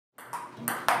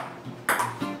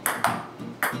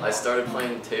I started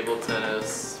playing table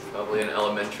tennis probably in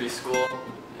elementary school,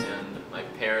 and my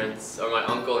parents, or my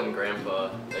uncle and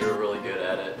grandpa, they were really good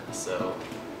at it, so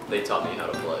they taught me how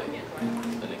to play,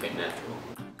 and it came natural.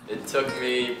 It took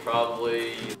me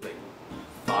probably like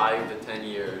 5 to 10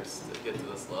 years to get to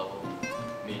this level.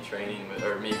 Me training with,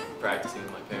 or me practicing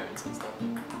with my parents and stuff.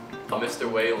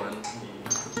 Mr. Whalen,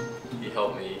 he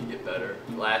helped me get better.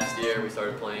 Last year we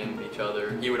started playing each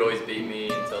other. He would always beat me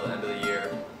until the end of the year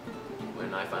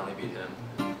when I finally beat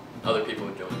him. Other people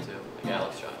would join too, like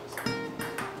Alex Giles.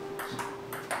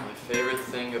 My favorite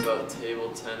thing about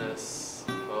table tennis,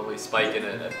 probably spiking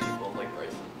it at people like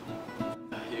Bryson.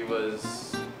 He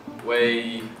was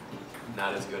way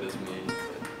not as good as me.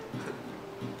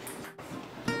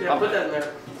 Yeah, put that in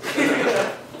there.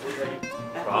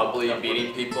 Probably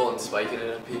beating people and spiking it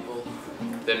at people,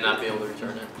 then not be able to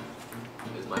return it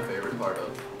is my favorite part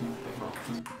of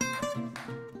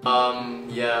ping-pong.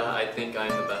 Yeah, I think I'm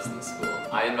the best in the school.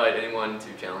 I invite anyone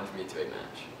to challenge me to a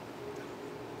match.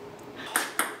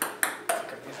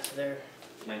 There.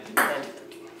 19.